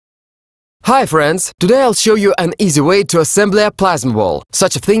Hi friends! Today I'll show you an easy way to assemble a plasma ball,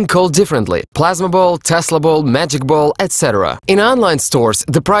 such a thing called differently: plasma ball, Tesla ball, magic ball, etc. In online stores,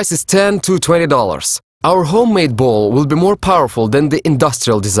 the price is $10 to $20. Our homemade ball will be more powerful than the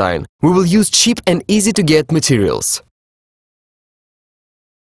industrial design. We will use cheap and easy-to-get materials.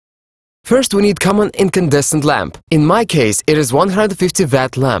 First, we need common incandescent lamp. In my case, it is 150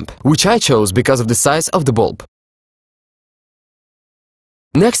 watt lamp, which I chose because of the size of the bulb.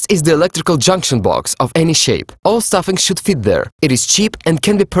 Next is the electrical junction box of any shape. All stuffing should fit there. It is cheap and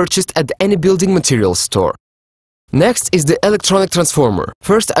can be purchased at any building materials store. Next is the electronic transformer.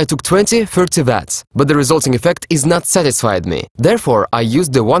 First I took 20-30 watts, but the resulting effect is not satisfied me. Therefore, I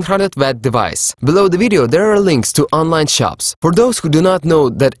used the 100 watt device. Below the video there are links to online shops. For those who do not know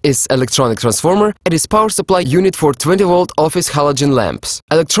that is electronic transformer, it is power supply unit for 20-volt office halogen lamps.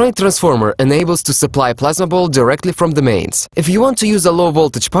 Electronic transformer enables to supply plasma ball directly from the mains. If you want to use a low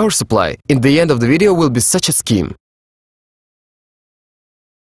voltage power supply, in the end of the video will be such a scheme.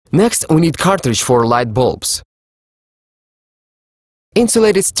 Next, we need cartridge for light bulbs.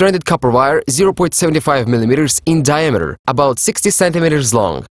 Insulated stranded copper wire 0.75 mm in diameter, about 60 cm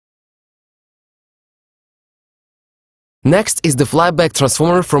long. Next is the flyback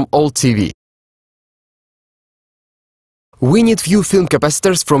transformer from old TV. We need few film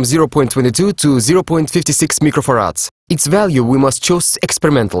capacitors from 0.22 to 0.56 microfarads. Its value we must choose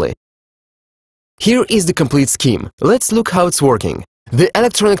experimentally. Here is the complete scheme. Let's look how it's working. The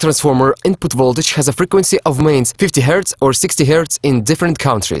electronic transformer input voltage has a frequency of mains 50 Hz or 60 Hz in different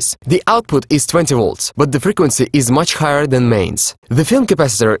countries. The output is 20 volts, but the frequency is much higher than mains. The film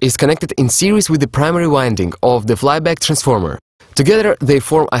capacitor is connected in series with the primary winding of the flyback transformer. Together they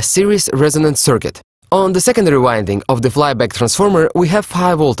form a series resonance circuit. On the secondary winding of the flyback transformer we have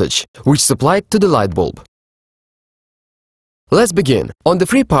high voltage, which supplied to the light bulb. Let's begin. On the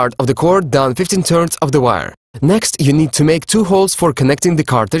free part of the cord, down 15 turns of the wire. Next, you need to make 2 holes for connecting the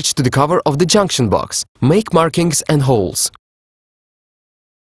cartridge to the cover of the junction box. Make markings and holes.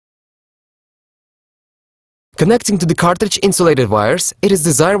 Connecting to the cartridge insulated wires, it is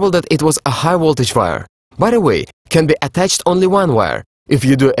desirable that it was a high voltage wire. By the way, can be attached only one wire. If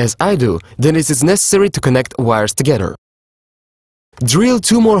you do as I do, then it is necessary to connect wires together. Drill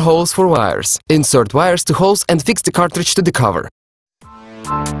 2 more holes for wires. Insert wires to holes and fix the cartridge to the cover.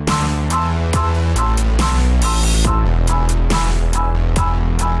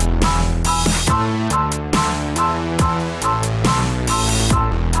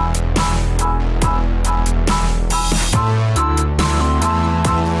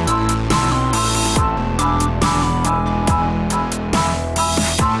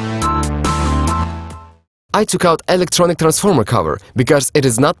 I took out electronic transformer cover because it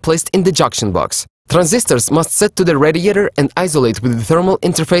is not placed in the junction box. Transistors must set to the radiator and isolate with the thermal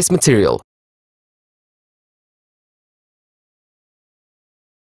interface material.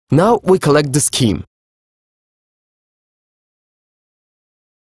 Now we collect the scheme.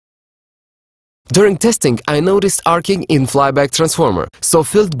 During testing, I noticed arcing in flyback transformer, so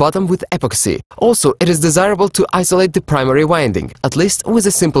filled bottom with epoxy. Also, it is desirable to isolate the primary winding, at least with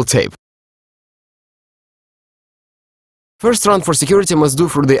a simple tape. First run for security must do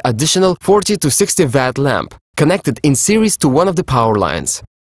through the additional 40 to 60 watt lamp, connected in series to one of the power lines.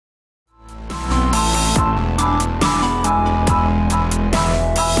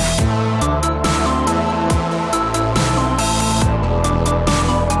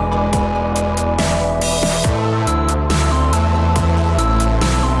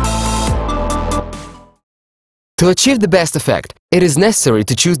 To achieve the best effect, it is necessary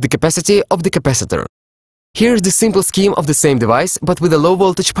to choose the capacity of the capacitor. Here is the simple scheme of the same device, but with a low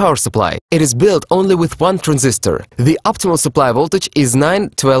voltage power supply. It is built only with one transistor. The optimal supply voltage is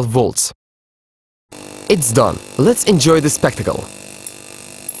 9-12 volts. It's done. Let's enjoy the spectacle.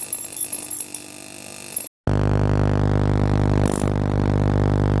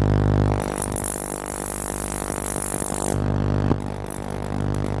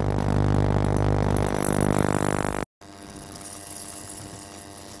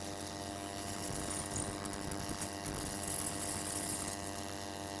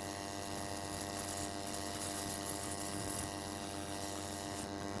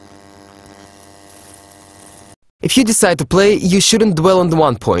 If you decide to play, you shouldn't dwell on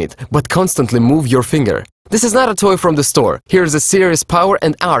one point, but constantly move your finger. This is not a toy from the store. Here's a serious power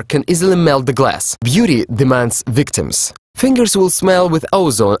and arc can easily melt the glass. Beauty demands victims. Fingers will smell with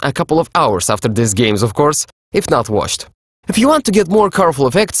ozone a couple of hours after these games, of course, if not washed. If you want to get more colorful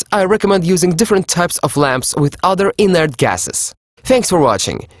effects, I recommend using different types of lamps with other inert gases. Thanks for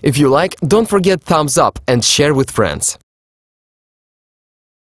watching. If you like, don't forget thumbs up and share with friends.